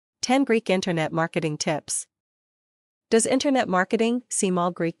10 Greek Internet Marketing Tips. Does internet marketing seem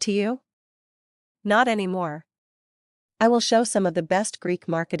all Greek to you? Not anymore. I will show some of the best Greek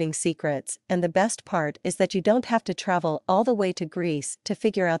marketing secrets, and the best part is that you don't have to travel all the way to Greece to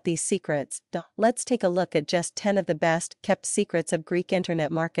figure out these secrets. Let's take a look at just 10 of the best kept secrets of Greek internet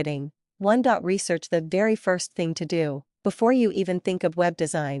marketing. 1. Research. The very first thing to do, before you even think of web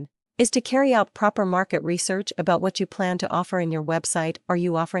design, is to carry out proper market research about what you plan to offer in your website. Are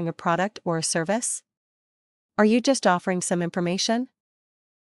you offering a product or a service? Are you just offering some information?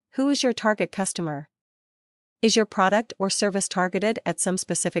 Who is your target customer? Is your product or service targeted at some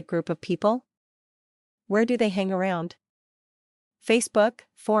specific group of people? Where do they hang around? Facebook,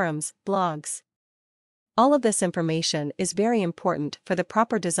 forums, blogs. All of this information is very important for the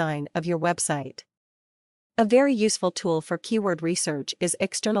proper design of your website. A very useful tool for keyword research is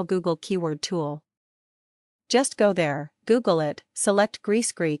external Google Keyword Tool. Just go there, Google it, select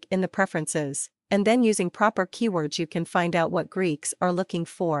Greek in the preferences, and then using proper keywords you can find out what Greeks are looking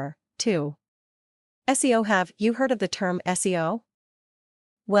for. 2. SEO. Have you heard of the term SEO?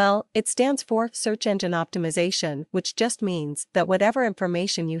 Well, it stands for Search Engine Optimization, which just means that whatever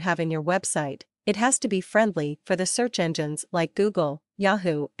information you have in your website, it has to be friendly for the search engines like Google,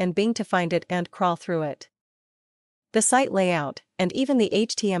 Yahoo, and Bing to find it and crawl through it. The site layout, and even the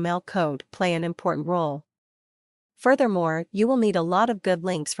HTML code play an important role. Furthermore, you will need a lot of good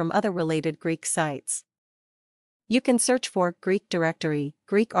links from other related Greek sites. You can search for Greek directory,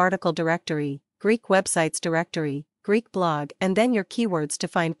 Greek article directory, Greek websites directory, Greek blog, and then your keywords to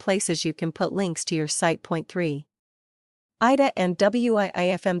find places you can put links to your site. Point 3. IDA and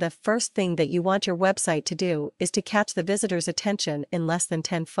WIIFM. The first thing that you want your website to do is to catch the visitor's attention in less than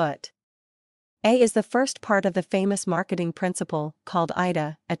 10 foot. A is the first part of the famous marketing principle called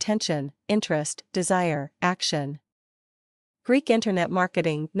IDA: attention, interest, desire, action. Greek internet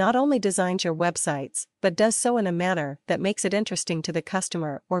marketing not only designs your websites, but does so in a manner that makes it interesting to the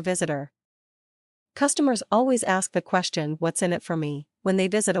customer or visitor. Customers always ask the question, "What's in it for me?" when they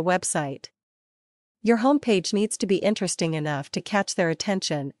visit a website. Your homepage needs to be interesting enough to catch their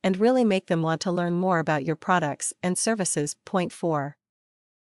attention and really make them want to learn more about your products and services. Point 4.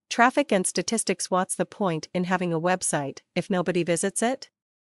 Traffic and statistics. What's the point in having a website if nobody visits it?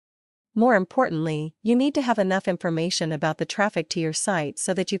 More importantly, you need to have enough information about the traffic to your site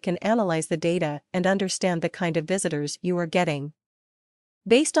so that you can analyze the data and understand the kind of visitors you are getting.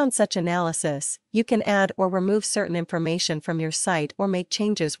 Based on such analysis, you can add or remove certain information from your site or make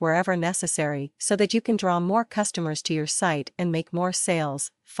changes wherever necessary so that you can draw more customers to your site and make more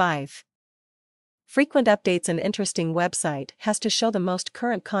sales. 5. Frequent updates. An interesting website has to show the most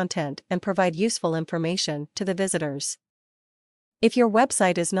current content and provide useful information to the visitors. If your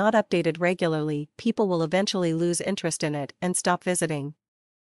website is not updated regularly, people will eventually lose interest in it and stop visiting.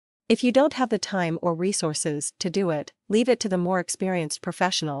 If you don't have the time or resources to do it, leave it to the more experienced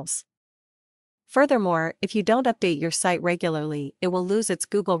professionals. Furthermore, if you don't update your site regularly, it will lose its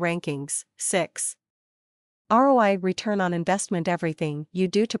Google rankings. 6. ROI, return on investment. Everything you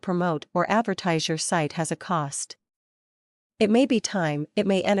do to promote or advertise your site has a cost. It may be time, it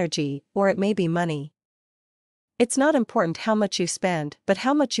may be energy, or it may be money. It's not important how much you spend, but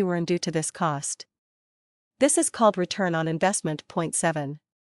how much you earn due to this cost. This is called return on investment. Point 7.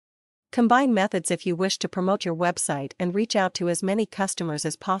 Combine methods. If you wish to promote your website and reach out to as many customers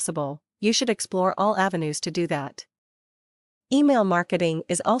as possible, you should explore all avenues to do that. Email marketing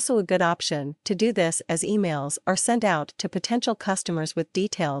is also a good option to do this, as emails are sent out to potential customers with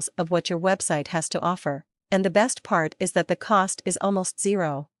details of what your website has to offer, and the best part is that the cost is almost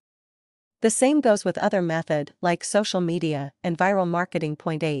zero. The same goes with other method like social media and viral marketing.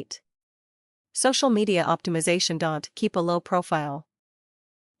 Point 8. Social media optimization. Don't keep a low profile.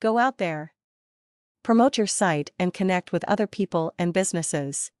 Go out there. Promote your site and connect with other people and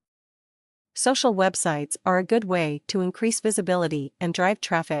businesses. Social websites are a good way to increase visibility and drive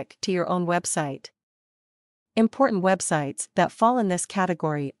traffic to your own website. Important websites that fall in this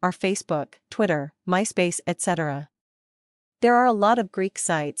category are Facebook, Twitter, MySpace, etc. There are a lot of Greek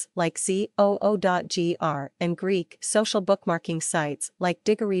sites like ZOO.gr and Greek social bookmarking sites like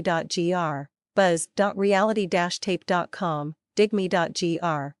Diggory.gr, Buzz.reality-tape.com,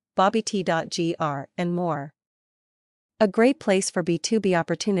 Digme.gr, BobbyT.gr, and more. A great place for B2B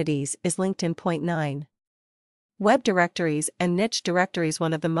opportunities is LinkedIn. Point 9. Web directories and niche directories.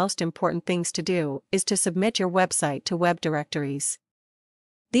 One of the most important things to do is to submit your website to web directories.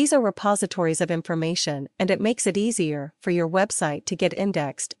 These are repositories of information, and it makes it easier for your website to get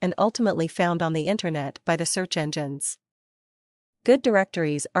indexed and ultimately found on the internet by the search engines. Good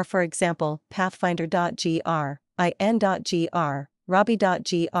directories are, for example, Pathfinder.gr, in.gr,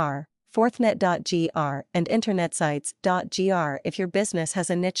 Robbie.gr, Forthnet.gr, and InternetSites.gr. If your business has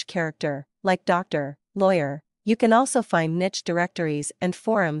a niche character, like doctor, lawyer, you can also find niche directories and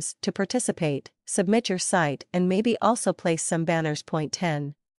forums to participate, submit your site, and maybe also place some banners. Point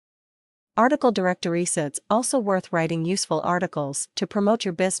 10. Article directories. It's also worth writing useful articles to promote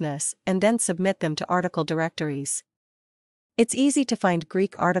your business and then submit them to article directories. It's easy to find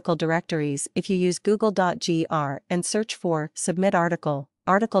Greek article directories if you use google.gr and search for submit article,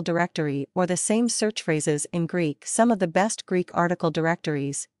 article directory, or the same search phrases in Greek. Some of the best Greek article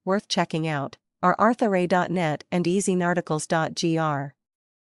directories worth checking out are artharay.net and easynarticles.gr.